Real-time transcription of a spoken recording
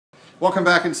Welcome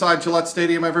back inside Gillette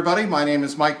Stadium, everybody. My name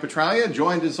is Mike Petraglia,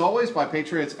 joined as always by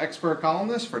Patriots expert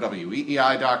columnist for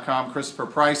WEEI.com, Christopher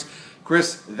Price.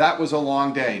 Chris, that was a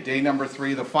long day. Day number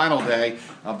 3, the final day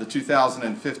of the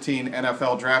 2015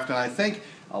 NFL Draft. And I think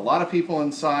a lot of people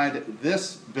inside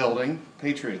this building,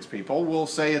 Patriots people, will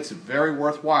say it's very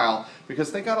worthwhile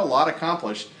because they got a lot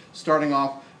accomplished, starting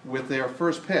off with their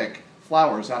first pick,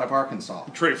 Flowers out of Arkansas.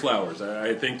 Trey Flowers.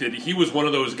 I think that he was one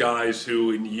of those guys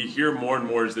who, and you hear more and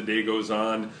more as the day goes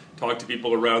on, talk to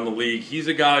people around the league, he's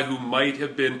a guy who might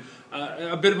have been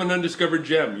a bit of an undiscovered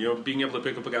gem. You know, being able to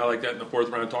pick up a guy like that in the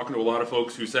 4th round, talking to a lot of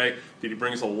folks who say that he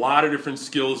brings a lot of different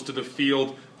skills to the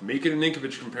field, make it an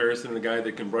Inkovich comparison, a guy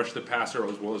that can rush the passer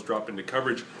as well as drop into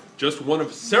coverage. Just one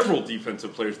of several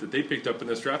defensive players that they picked up in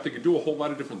this draft that could do a whole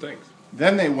lot of different things.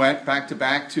 Then they went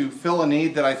back-to-back to fill a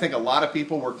need that I think a lot of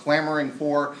people were clamoring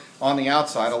for on the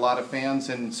outside. A lot of fans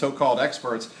and so-called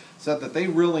experts said that they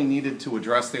really needed to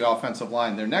address the offensive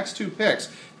line. Their next 2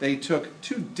 picks, they took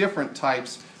 2 different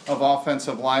types of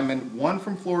offensive linemen, one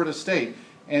from Florida State,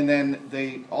 and then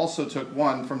they also took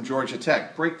one from Georgia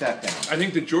Tech. Break that down. I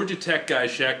think the Georgia Tech guy,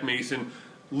 Shaq Mason,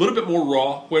 a little bit more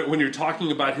raw when you're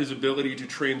talking about his ability to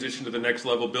transition to the next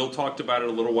level. Bill talked about it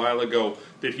a little while ago,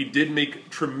 that he did make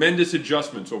tremendous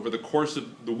adjustments over the course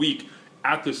of the week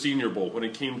at the Senior Bowl when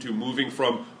it came to moving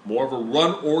from more of a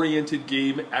run-oriented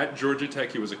game at Georgia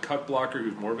Tech. He was a cut blocker. He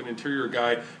was more of an interior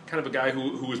guy, kind of a guy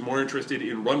who was more interested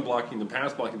in run blocking than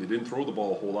pass blocking. They didn't throw the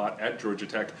ball a whole lot at Georgia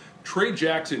Tech. Trey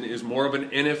Jackson is more of an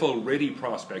NFL-ready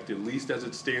prospect, at least as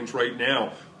it stands right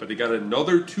now. But they got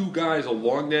another 2 guys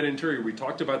along that interior. We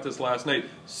talked about this last night.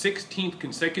 16th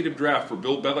consecutive draft for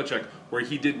Bill Belichick, where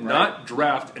he did not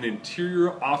draft an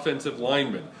interior offensive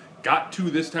lineman. Got 2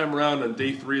 this time around on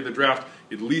day 3 of the draft.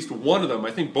 At least one of them,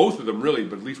 I think both of them really,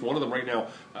 but at least one of them right now,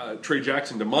 Trey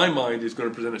Jackson, to my mind, is going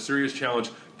to present a serious challenge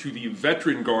to the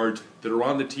veteran guards that are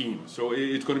on the team. So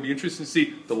it's going to be interesting to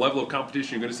see the level of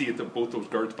competition you're going to see at both those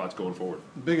guard spots going forward.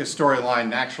 The biggest storyline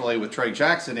naturally with Trey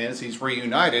Jackson is he's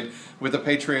reunited with the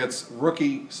Patriots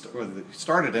rookie,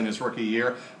 started in his rookie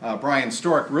year, Brian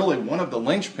Stork. Really one of the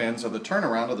linchpins of the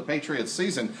turnaround of the Patriots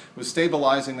season was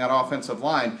stabilizing that offensive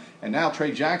line. And now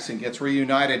Trey Jackson gets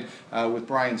reunited with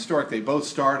Brian Stork. They both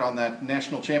start on that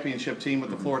national championship team with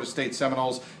the Florida State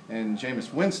Seminoles and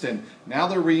Jameis Winston. Now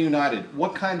they're reunited.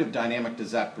 What kind of dynamic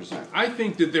does that present? I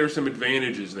think that there's some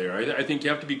advantages there. I think you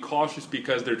have to be cautious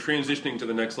because they're transitioning to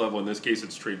the next level. In this case,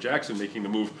 it's Trey Jackson making the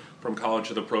move from college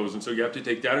to the pros, and so you have to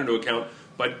take that into account.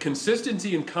 But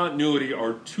consistency and continuity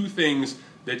are 2 things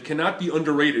that cannot be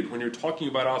underrated when you're talking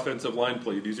about offensive line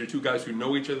play. These are 2 guys who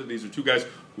know each other. These are 2 guys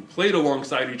who played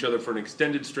alongside each other for an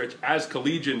extended stretch as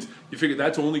collegians. You figure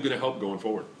that's only going to help going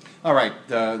forward. All right,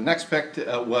 the next pick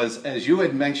was, as you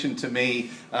had mentioned to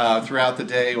me throughout the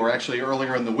day, or actually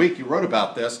earlier in the week, you wrote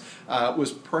about this,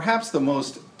 was perhaps the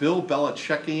most Bill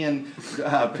Belichickian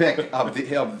pick of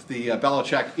the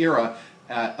Belichick era,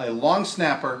 a long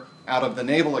snapper out of the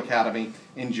Naval Academy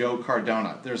in Joe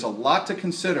Cardona. There's a lot to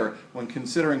consider when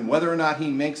considering whether or not he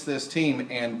makes this team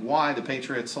and why the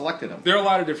Patriots selected him. There are a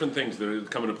lot of different things that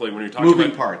come into play when you're talking moving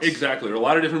about parts. Exactly. There are a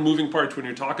lot of different moving parts when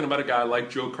you're talking about a guy like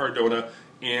Joe Cardona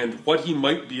and what he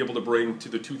might be able to bring to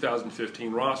the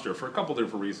 2015 roster for a couple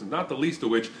different reasons, not the least of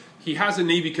which he has a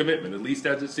Navy commitment, at least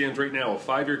as it stands right now, a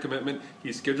 5-year commitment.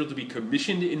 He's scheduled to be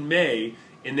commissioned in May,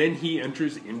 and then he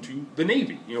enters into the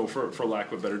Navy, you know, for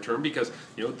lack of a better term, because,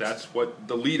 you know, that's what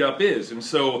the lead up is. And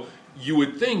so you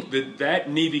would think that that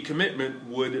Navy commitment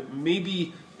would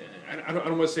maybe, I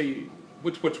don't want to say,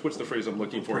 what's the phrase I'm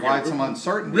looking for? Provide some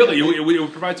uncertainty. Really, it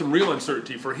would provide some real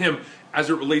uncertainty for him as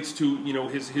it relates to, you know,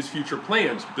 his future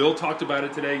plans. Bill talked about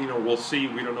it today. You know, we'll see.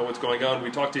 We don't know what's going on.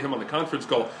 We talked to him on the conference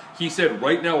call. He said,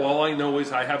 right now, all I know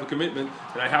is I have a commitment,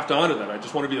 and I have to honor that. I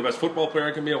just want to be the best football player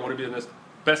I can be. I want to be the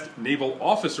best naval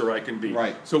officer I can be.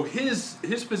 Right. So his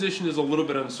position is a little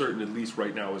bit uncertain, at least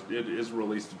right now, as it is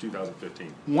released in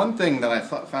 2015. One thing that I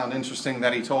found interesting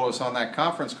that he told us on that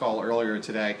conference call earlier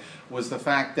today was the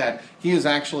fact that he has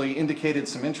actually indicated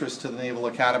some interest to the Naval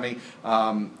Academy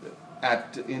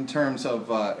in terms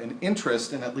of an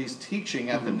interest in at least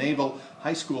teaching at the Naval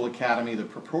High School Academy, the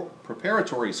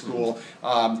preparatory school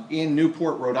in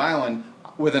Newport, Rhode Island,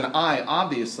 with an eye,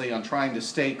 obviously, on trying to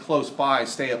stay close by,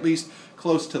 stay at least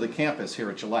close to the campus here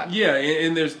at Gillette. Yeah,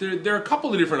 and there are a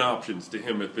couple of different options to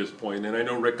him at this point, and I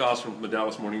know Rick Gossman from the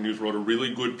Dallas Morning News wrote a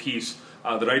really good piece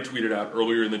that I tweeted out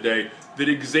earlier in the day that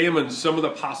examines some of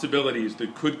the possibilities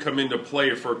that could come into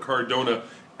play for Cardona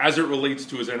as it relates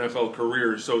to his NFL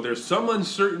career. So there's some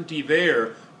uncertainty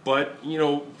there, But,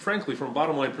 frankly, from a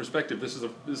bottom line perspective, this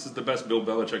is the best Bill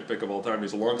Belichick pick of all time.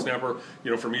 He's a long snapper,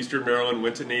 from Eastern Maryland,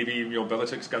 went to Navy.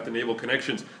 Belichick's got the naval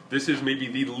connections. This is maybe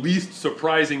the least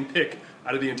surprising pick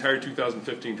out of the entire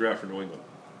 2015 draft for New England.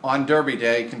 On Derby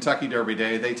Day, Kentucky Derby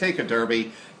Day, they take a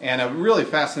Derby, and a really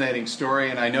fascinating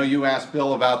story, and I know you asked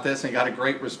Bill about this and got a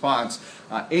great response.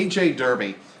 A.J.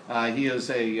 Derby, he is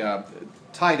a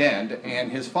tight end,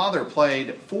 and his father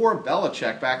played for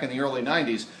Belichick back in the early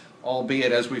 90s,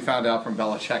 albeit, as we found out from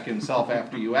Belichick himself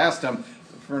after you asked him,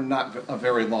 for not a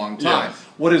very long time. Yes.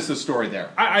 What is the story there?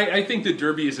 I think that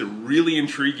Derby is a really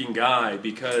intriguing guy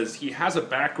because he has a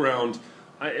background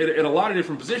in a lot of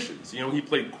different positions. He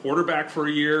played quarterback for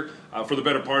a year, for the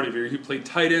better part of a year. He played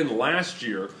tight end last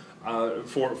year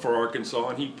for Arkansas,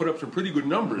 and he put up some pretty good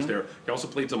numbers there. He also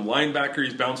played some linebacker.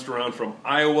 He's bounced around from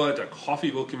Iowa to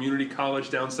Coffeyville Community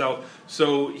College down south.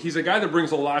 So he's a guy that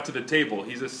brings a lot to the table.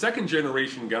 He's a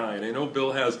second-generation guy, and I know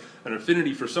Bill has an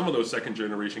affinity for some of those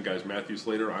second-generation guys, Matthew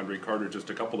Slater, Andre Carter,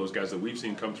 just a couple of those guys that we've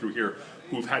seen come through here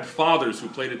who've had fathers who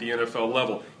played at the NFL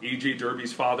level. A.J.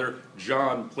 Derby's father,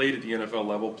 John, played at the NFL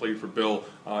level, played for Bill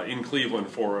in Cleveland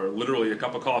for literally a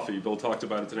cup of coffee. Bill talked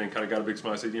about it today and kind of got a big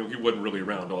smile and said, he wasn't really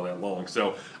around all that long.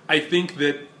 So I think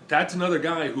that's another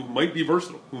guy who might be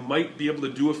versatile, who might be able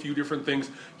to do a few different things.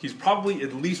 He's probably,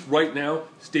 at least right now,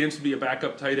 stands to be a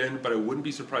backup tight end, but I wouldn't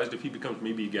be surprised if he becomes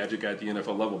maybe a gadget guy at the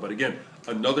NFL level. But again,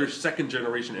 another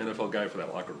second-generation NFL guy for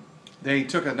that locker room. They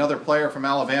took another player from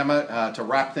Alabama to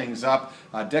wrap things up,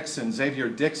 Xavier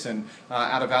Dixon,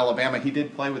 out of Alabama. He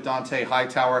did play with Dante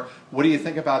Hightower. What do you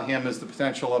think about him as the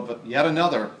potential of yet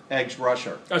another edge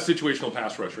rusher? A situational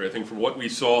pass rusher. I think from what we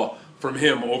saw from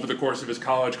him over the course of his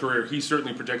college career, he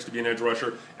certainly projects to be an edge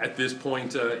rusher at this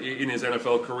point in his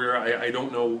NFL career. I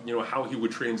don't know, how he would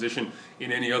transition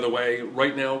in any other way.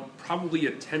 Right now, probably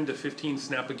a 10 to 15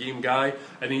 snap a game guy.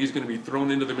 I think he's going to be thrown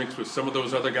into the mix with some of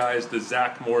those other guys, the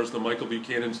Zach Moores, the Michael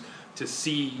Buchanans, to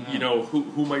see,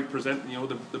 who might present,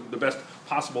 the best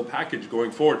possible package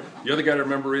going forward. The other guy to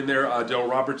remember in there, Dell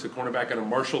Roberts, the cornerback out of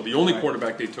Marshall, the only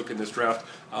quarterback they took in this draft.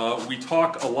 We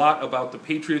talk a lot about the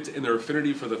Patriots and their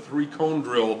affinity for the three-cone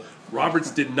drill.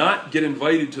 Roberts did not get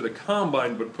invited to the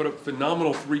combine, but put up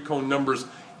phenomenal three-cone numbers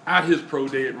at his pro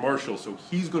day at Marshall, so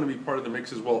he's going to be part of the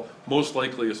mix as well, most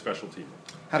likely a special teamer.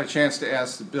 Had a chance to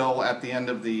ask Bill at the end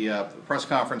of the press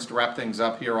conference to wrap things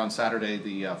up here on Saturday,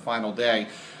 the final day.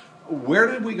 Where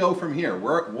did we go from here?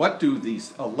 What do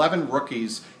these 11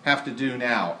 rookies have to do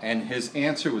now? And his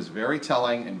answer was very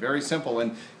telling and very simple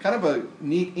and kind of a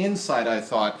neat insight, I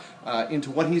thought, into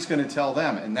what he's going to tell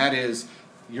them. And that is,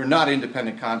 you're not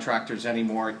independent contractors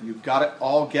anymore. You've got to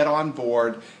all get on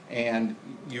board, and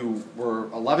you were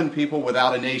 11 people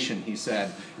without a nation, he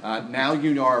said. Now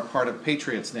you are a part of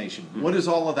Patriots Nation. What does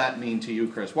all of that mean to you,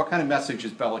 Chris? What kind of message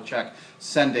is Belichick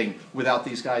sending without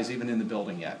these guys even in the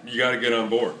building yet? You got to get on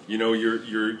board.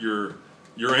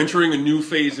 You're entering a new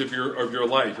phase of your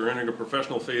life. You're entering a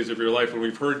professional phase of your life, and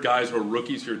we've heard guys who are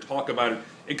rookies here talk about it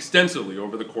extensively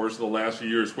over the course of the last few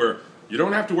years, where you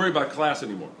don't have to worry about class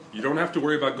anymore. You don't have to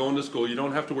worry about going to school. You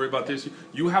don't have to worry about this.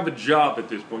 You have a job at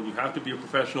this point. You have to be a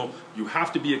professional. You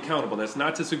have to be accountable. That's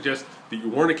not to suggest that you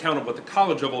weren't accountable at the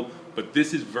college level, but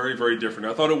this is very, very different.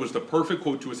 I thought it was the perfect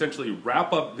quote to essentially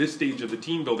wrap up this stage of the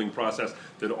team building process,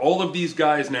 that all of these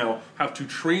guys now have to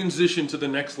transition to the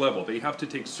next level. They have to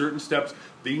take certain steps.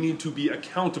 They need to be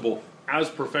accountable as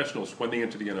professionals when they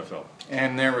enter the NFL.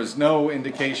 And there was no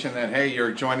indication that, hey,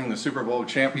 you're joining the Super Bowl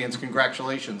champions,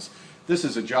 congratulations. This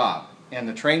is a job, and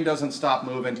the train doesn't stop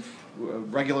moving.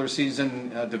 Regular season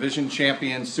division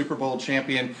champion, Super Bowl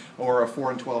champion, or a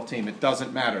 4-12 team, it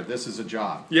doesn't matter. This is a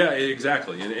job. Yeah,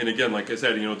 exactly. And again, like I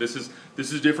said, this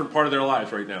is a different part of their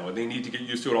lives right now, and they need to get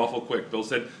used to it awful quick. Bill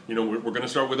said, we're going to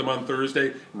start with them on Thursday,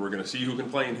 and we're going to see who can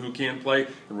play and who can't play,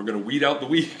 and we're going to weed out the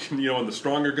weak, and the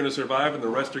strong are going to survive, and the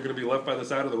rest are going to be left by the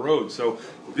side of the road. So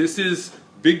this is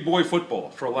big boy football,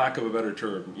 for lack of a better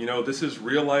term. This is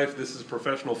real life, this is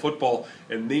professional football,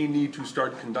 and they need to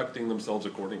start conducting themselves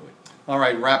accordingly. All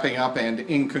right, wrapping up, and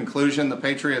in conclusion, the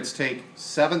Patriots take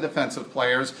 7 defensive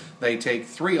players, they take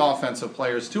 3 offensive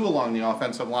players, 2 along the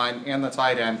offensive line and the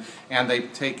tight end, and they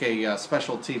take a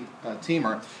special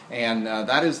teamer. And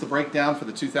that is the breakdown for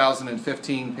the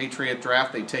 2015 Patriot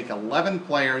Draft. They take 11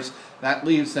 players. That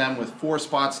leaves them with 4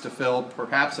 spots to fill.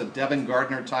 Perhaps a Devin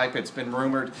Gardner type, it's been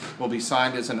rumored, will be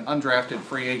signed as an undrafted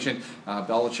free agent.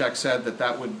 Belichick said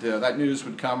that news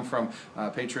would come from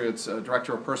Patriots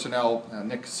Director of Personnel,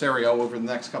 Nick Caserio, over the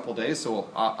next couple days, so we'll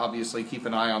obviously keep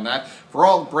an eye on that. For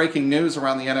all breaking news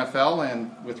around the NFL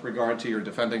and with regard to your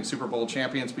defending Super Bowl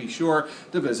champions, be sure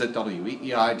to visit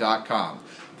WEEI.com.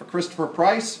 For Christopher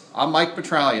Price, I'm Mike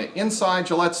Petraglia, inside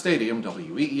Gillette Stadium,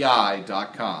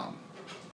 WEEI.com.